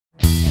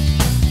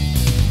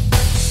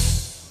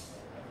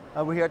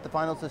We're here at the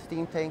finals of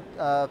Steam Tank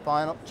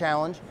Final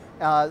Challenge.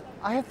 I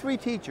have three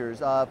teachers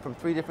from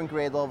three different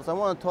grade levels. I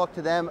want to talk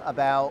to them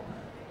about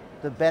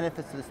the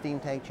benefits of the Steam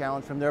Tank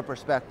Challenge from their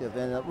perspective.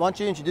 And why don't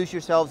you introduce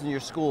yourselves and your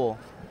school?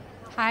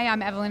 Hi,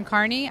 I'm Evelyn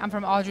Kearney. I'm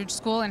from Aldrich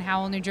School in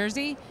Howell, New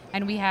Jersey,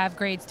 and we have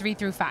grades 3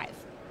 through 5.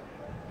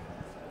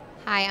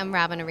 Hi, I'm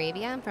Robin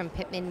Arabia. I'm from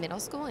Pitman Middle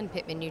School in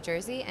Pitman, New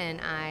Jersey,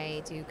 and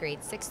I do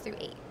grades 6 through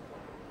 8.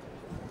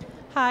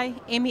 Hi,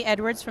 Amy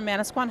Edwards from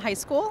Manasquan High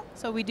School.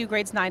 So we do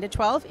grades 9 to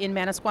 12 in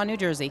Manasquan, New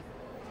Jersey.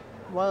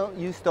 Why don't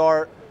you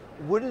start?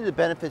 What are the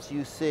benefits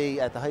you see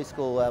at the high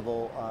school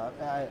level?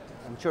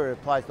 I'm sure it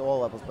applies to all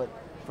levels, but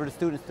for the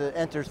students to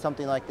enter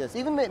something like this,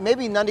 even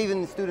maybe not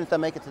even the students that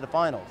make it to the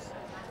finals.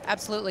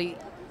 Absolutely.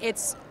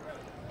 It's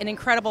an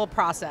incredible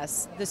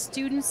process. The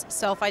students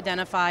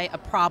self-identify a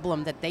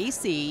problem that they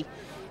see,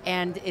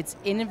 and it's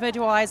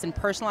individualized and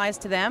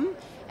personalized to them,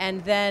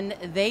 and then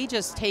they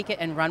just take it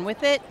and run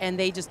with it, and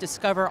they just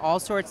discover all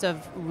sorts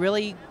of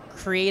really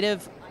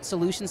creative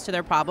solutions to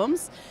their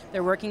problems.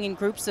 They're working in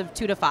groups of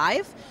 2 to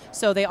 5,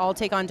 so they all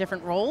take on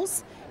different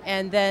roles,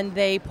 and then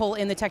they pull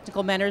in the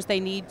technical mentors they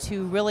need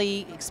to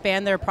really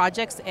expand their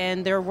projects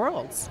and their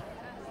worlds.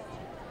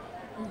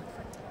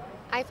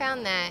 I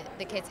found that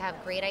the kids have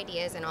great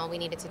ideas, and all we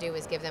needed to do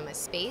was give them a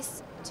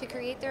space to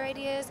create their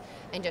ideas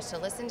and just to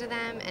listen to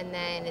them, and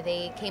then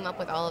they came up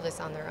with all of this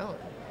on their own.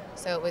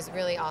 So it was a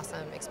really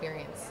awesome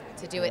experience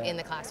to do it in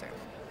the classroom.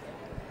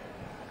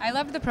 I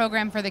loved the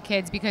program for the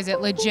kids because it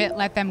legit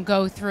let them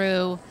go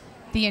through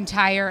the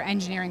entire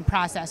engineering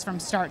process from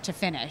start to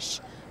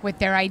finish with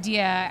their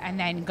idea, and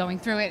then going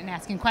through it and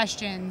asking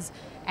questions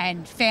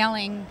and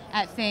failing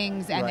at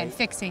things and then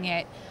fixing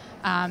it.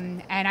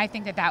 And I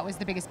think that that was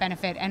the biggest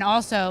benefit. And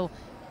also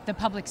the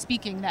public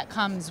speaking that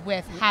comes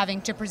with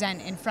having to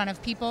present in front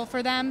of people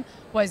for them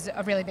was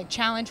a really big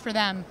challenge for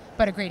them,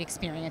 but a great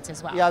experience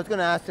as well. Yeah, I was going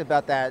to ask you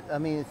about that. I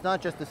mean, it's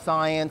not just the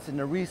science and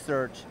the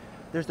research,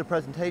 there's the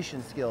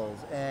presentation skills.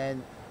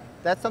 And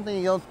that's something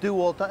you don't do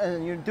all the time,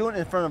 and you're doing it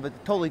in front of a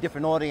totally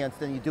different audience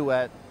than you do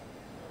at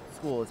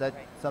school. Is that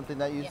something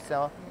that you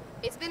saw?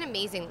 It's been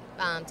amazing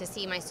to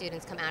see my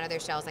students come out of their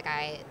shells. Like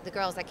the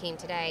girls that came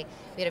today,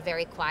 we had a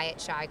very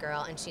quiet, shy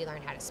girl, and she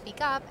learned how to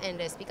speak up and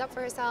to speak up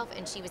for herself,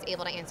 and she was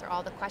able to answer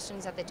all the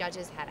questions that the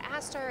judges had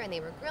asked her, and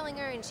they were grilling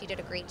her, and she did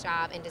a great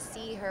job. And to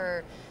see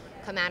her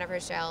come out of her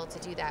shell to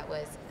do that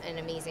was an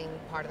amazing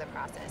part of the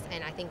process,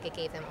 and I think it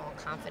gave them all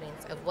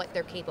confidence of what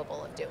they're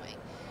capable of doing.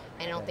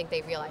 And I don't think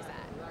they realize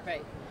that.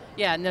 Right.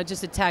 Yeah, no,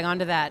 just to tag on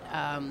to that,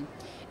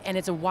 and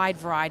it's a wide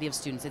variety of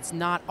students. It's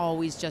not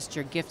always just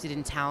your gifted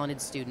and talented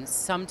students.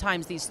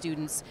 Sometimes these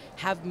students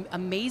have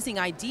amazing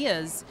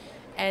ideas,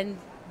 and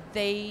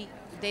they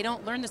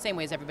don't learn the same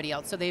way as everybody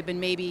else, so they've been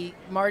maybe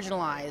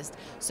marginalized.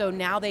 So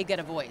now they get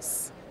a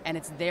voice, and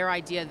it's their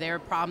idea, their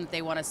problem that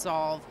they want to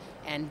solve,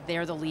 and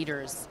they're the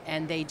leaders,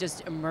 and they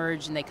just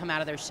emerge and they come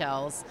out of their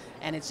shells,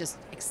 and it's just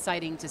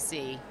exciting to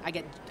see. I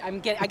got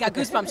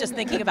goosebumps just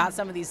thinking about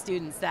some of these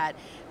students, that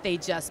they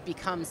just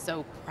become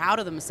so proud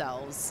of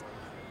themselves.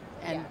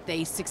 And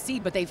they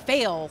succeed, but they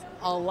fail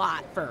a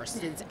lot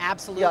first. It's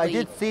absolutely. Yeah, I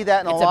did see that,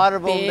 and a lot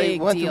of them, they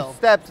went through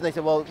steps, and they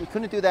said, well, we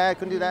couldn't do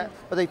that,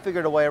 but they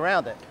figured a way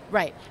around it.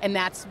 Right, and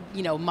that's,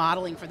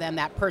 modeling for them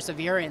that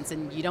perseverance,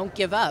 and you don't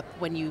give up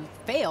when you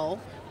fail.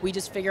 We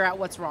just figure out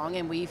what's wrong,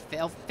 and we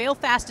fail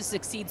fast to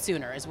succeed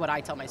sooner, is what I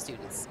tell my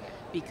students,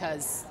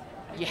 because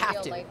you have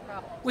to.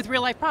 With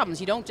real life problems,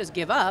 you don't just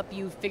give up,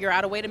 you figure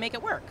out a way to make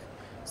it work.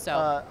 So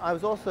I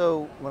was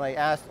also, when I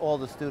asked all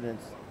the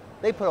students,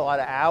 they put a lot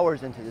of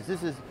hours into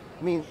this.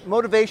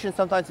 Motivation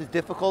sometimes is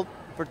difficult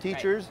for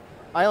teachers.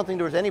 Right. I don't think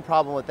there was any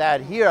problem with that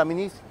here. I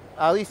mean,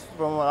 at least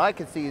from what I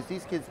could see, is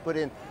these kids put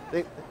in,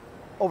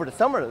 over the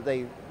summer,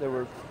 they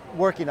were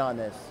working on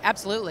this.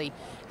 Absolutely.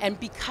 And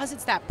because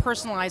it's that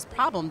personalized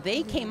problem,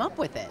 they came up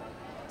with it.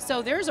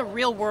 So there's a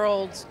real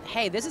world,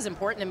 hey, this is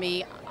important to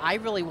me, I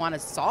really want to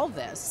solve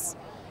this.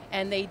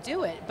 And they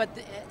do it. But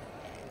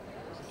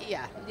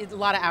yeah, it's a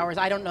lot of hours.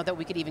 I don't know that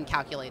we could even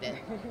calculate it.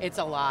 It's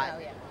a lot. Oh,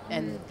 yeah.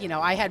 And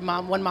I had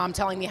one mom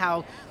telling me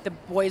how the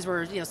boys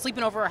were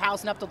sleeping over her house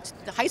and up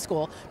to high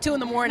school, 2 in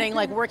the morning,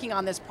 like working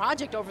on this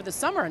project over the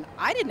summer. And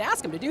I didn't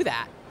ask them to do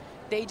that.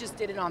 They just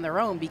did it on their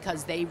own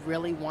because they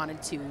really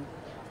wanted to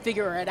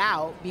figure it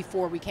out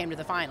before we came to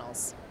the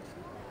finals.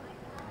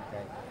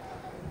 Okay.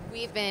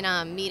 We've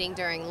been meeting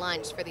during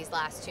lunch for these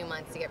last 2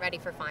 months to get ready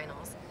for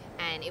finals.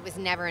 And it was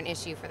never an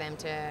issue for them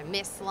to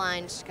miss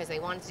lunch because they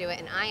wanted to do it.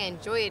 And I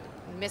enjoyed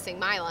missing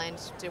my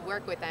lunch to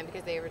work with them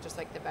because they were just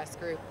like the best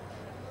group,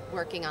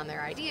 working on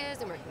their ideas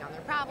and working on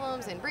their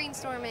problems and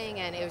brainstorming,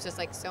 and it was just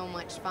like so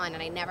much fun,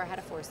 and I never had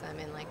to force them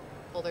and like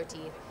pull their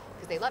teeth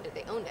because they loved it,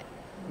 they owned it,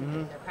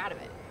 and they're proud of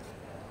it.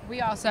 We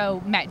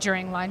also met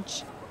during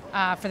lunch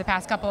for the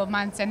past couple of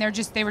months, and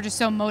they were just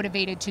so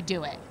motivated to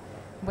do it,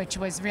 which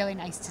was really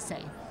nice to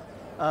see.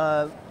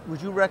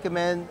 Would you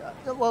recommend,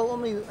 well, let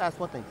me ask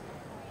one thing.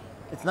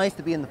 It's nice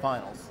to be in the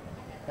finals.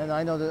 And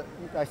I know that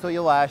I saw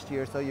you last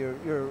year, so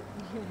you're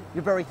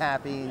very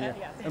happy and,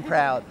 and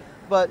proud.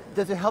 But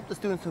does it help the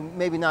students who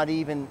maybe not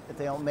even, if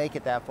they don't make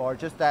it that far,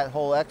 just that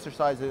whole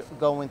exercise of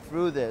going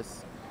through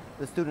this,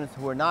 the students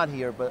who are not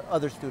here, but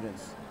other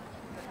students?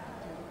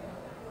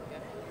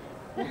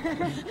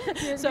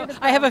 So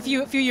I have a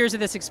few years of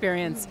this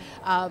experience.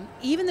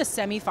 Even the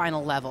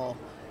semifinal level,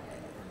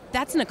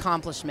 that's an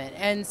accomplishment.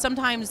 And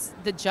sometimes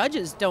the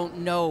judges don't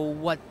know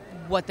what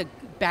the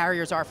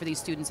barriers are for these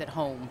students at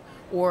home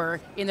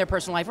or in their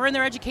personal life or in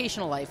their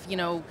educational life. You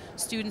know,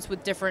 students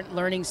with different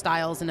learning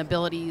styles and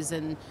abilities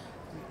and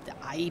the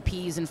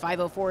IEPs and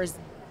 504s,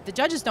 the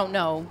judges don't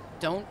know,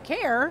 don't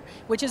care,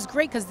 which is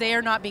great because they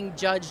are not being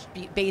judged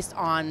based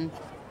on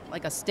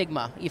like a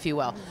stigma, if you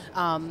will.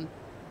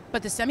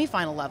 But the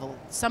semifinal level,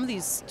 some of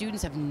these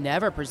students have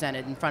never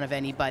presented in front of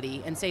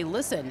anybody and say,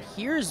 listen,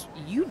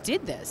 you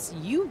did this,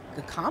 you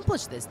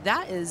accomplished this.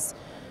 That is,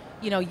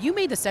 you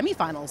made the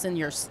semifinals in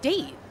your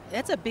state.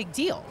 That's a big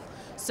deal.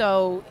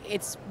 So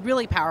it's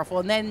really powerful.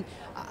 And then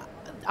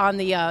on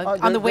the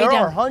way down, there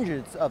are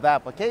hundreds of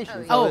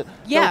applications. Oh,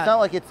 yeah. So it's not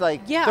like it's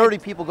like 30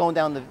 people going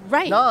down the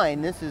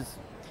 9. This is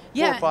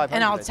 400 or 500.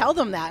 And I'll tell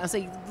them that. I'll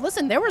say,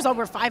 listen, there was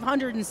over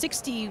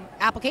 560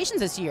 applications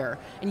this year,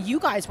 and you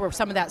guys were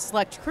some of that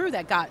select crew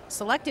that got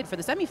selected for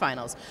the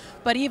semifinals.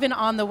 But even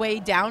on the way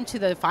down to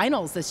the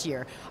finals this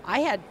year, I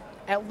had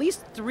at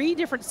least 3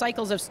 different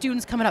cycles of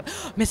students coming up.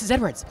 Mrs.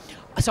 Edwards,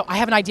 so I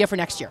have an idea for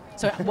next year.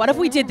 So what if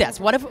we did this?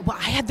 What if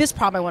I had this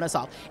problem I want to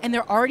solve? And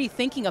they're already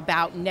thinking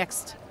about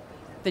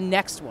the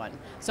next one.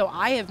 So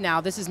I have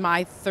now, this is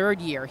my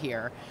 3rd year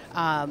here.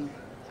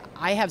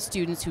 I have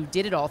students who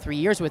did it all 3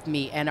 years with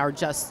me and are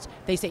just,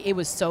 they say it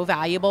was so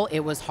valuable, it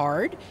was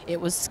hard,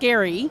 it was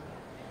scary,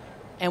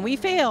 and we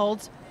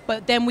failed,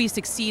 but then we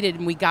succeeded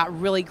and we got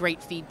really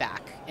great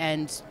feedback.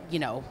 And,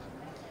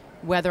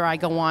 whether I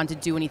go on to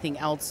do anything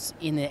else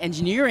in the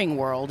engineering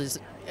world is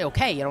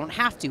okay, you don't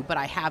have to, but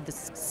I have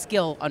this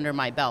skill under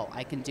my belt,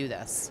 I can do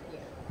this.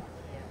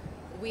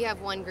 We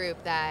have one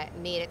group that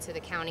made it to the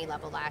county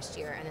level last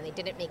year, and then they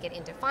didn't make it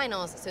into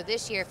finals. So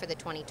this year for the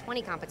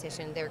 2020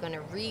 competition, they're going to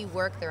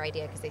rework their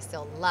idea because they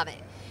still love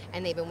it.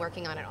 And they've been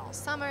working on it all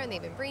summer, and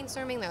they've been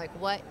brainstorming. They're like,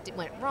 what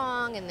went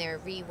wrong? And they're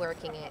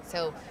reworking it.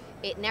 So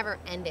it never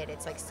ended.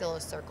 It's like still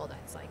a circle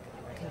that's like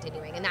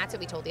continuing. And that's what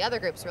we told the other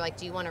groups. We're like,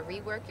 do you want to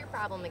rework your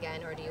problem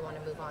again, or do you want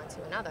to move on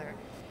to another?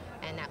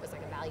 And that was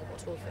like a valuable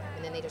tool for them.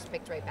 And then they just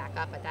picked right back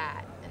up at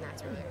that, and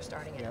that's where they're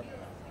starting it.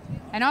 Yep.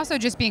 And also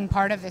just being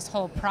part of this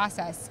whole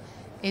process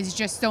is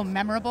just so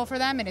memorable for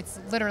them, and it's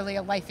literally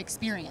a life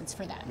experience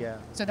for them. Yeah.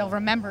 So they'll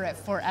remember it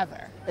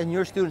forever. And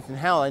your students in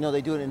Howell, I know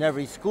they do it in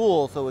every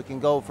school, so it can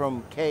go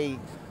from K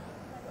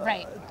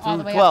right, all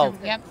the way 12. up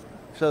through, yep.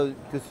 So,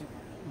 because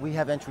we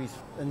have entries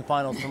in the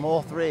finals from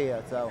all 3,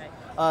 so.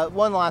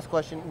 One last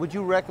question. Would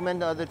you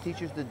recommend to other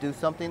teachers to do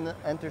something,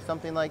 enter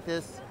something like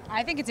this?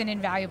 I think it's an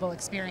invaluable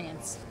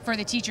experience for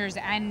the teachers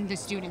and the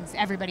students,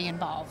 everybody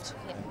involved.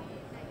 Yeah.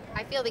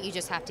 I feel that you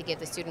just have to give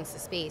the students the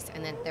space,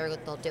 and then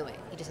they'll do it.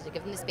 You just have to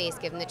give them the space,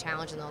 give them the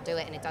challenge, and they'll do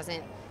it. And it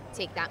doesn't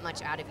take that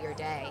much out of your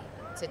day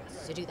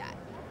to do that.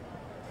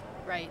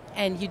 Right,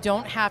 and you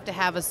don't have to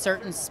have a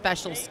certain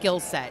special skill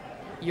set.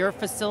 You're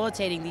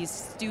facilitating these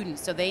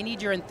students, so they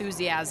need your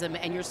enthusiasm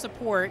and your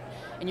support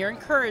and your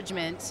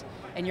encouragement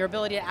and your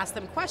ability to ask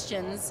them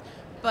questions,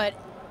 but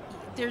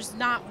there's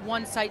not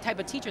one type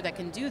of teacher that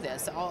can do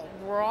this.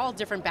 We're all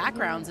different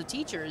backgrounds of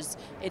teachers.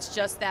 It's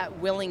just that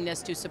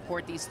willingness to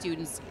support these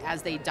students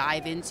as they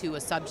dive into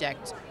a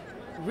subject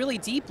really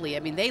deeply. I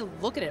mean, they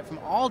look at it from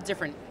all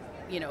different,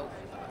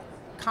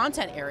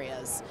 content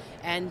areas,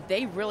 and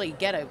they really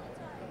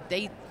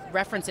they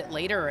reference it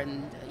later,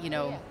 and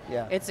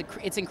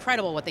it's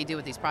incredible what they do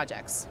with these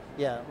projects.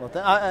 Yeah, well,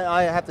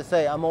 I have to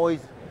say,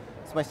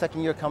 it's my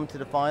 2nd year coming to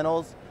the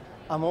finals.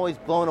 I'm always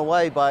blown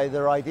away by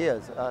their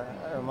ideas.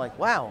 I'm like,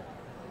 wow.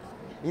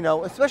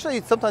 Especially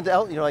sometimes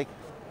you're like,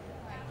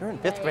 they're in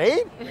 5th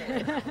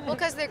grade? Well,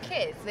 because they're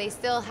kids. They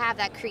still have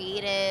that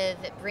creative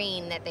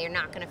brain that they're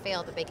not going to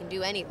fail, that they can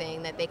do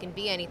anything, that they can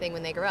be anything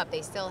when they grow up.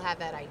 They still have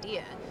that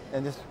idea.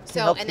 And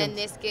then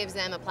this gives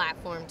them a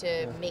platform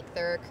to make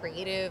their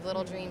creative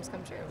little dreams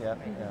come true. Yeah,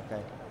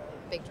 okay.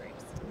 Big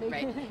dreams.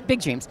 Right.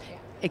 Big dreams. Yeah.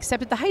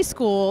 Except at the high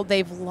school,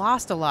 they've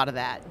lost a lot of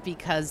that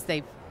because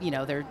they're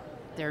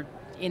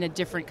in a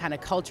different kind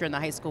of culture in the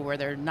high school where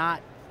they're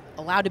not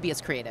allowed to be as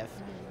creative.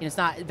 It's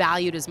not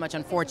valued as much,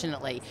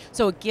 unfortunately.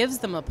 So it gives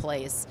them a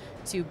place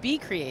to be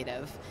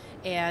creative,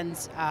 and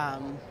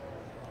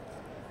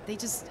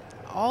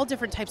all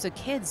different types of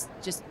kids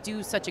just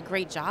do such a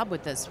great job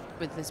with this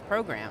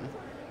program.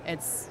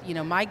 It's,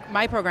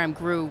 my program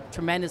grew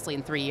tremendously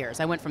in 3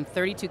 years. I went from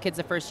 32 kids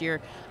the first year,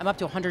 I'm up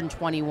to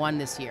 121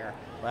 this year.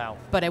 Wow.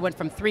 But I went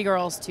from 3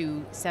 girls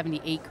to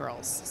 78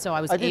 girls. So I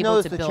was able to build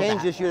that. I did notice the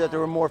change this year that there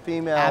were more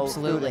female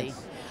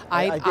students.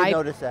 I did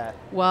notice that.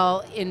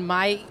 Well, in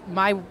my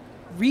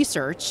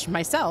research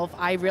myself,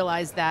 I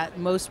realized that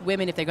most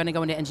women, if they're going to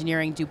go into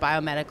engineering, do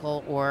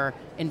biomedical or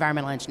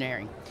environmental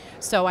engineering.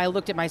 So I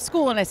looked at my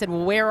school and I said,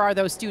 well, where are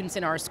those students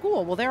in our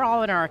school? Well, they're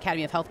all in our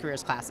Academy of Health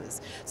Careers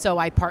classes. So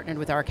I partnered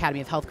with our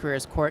Academy of Health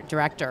Careers court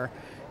director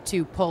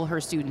to pull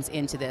her students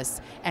into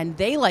this, and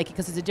they like it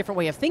because it's a different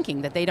way of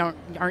thinking that they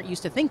aren't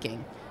used to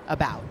thinking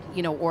about,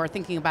 or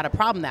thinking about a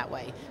problem that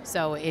way.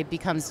 So it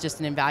becomes just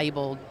an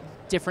invaluable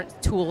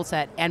different tool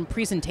set, and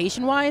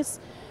presentation-wise,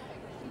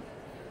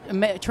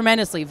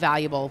 tremendously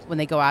valuable when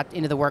they go out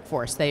into the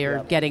workforce. They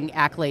are getting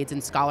accolades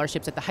and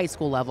scholarships at the high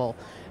school level.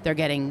 They're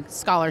getting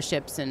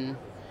scholarships and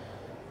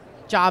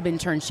job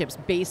internships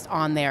based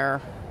on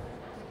their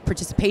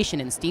participation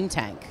in STEAM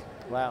Tank.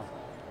 Wow.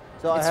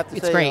 So I have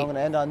to say, I'm going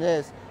to end on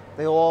this.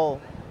 They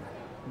all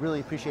really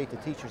appreciate the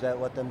teachers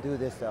that let them do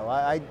this, though.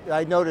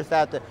 I noticed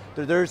that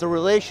there's a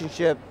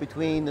relationship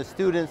between the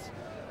students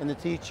and the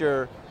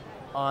teacher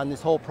on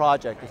this whole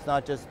project. It's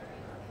not just,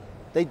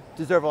 they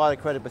deserve a lot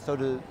of credit, but so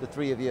do the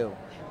three of you.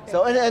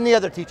 So, and the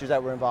other teachers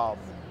that were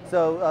involved.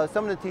 So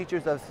some of the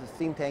teachers of the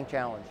STEAM Tank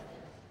Challenge.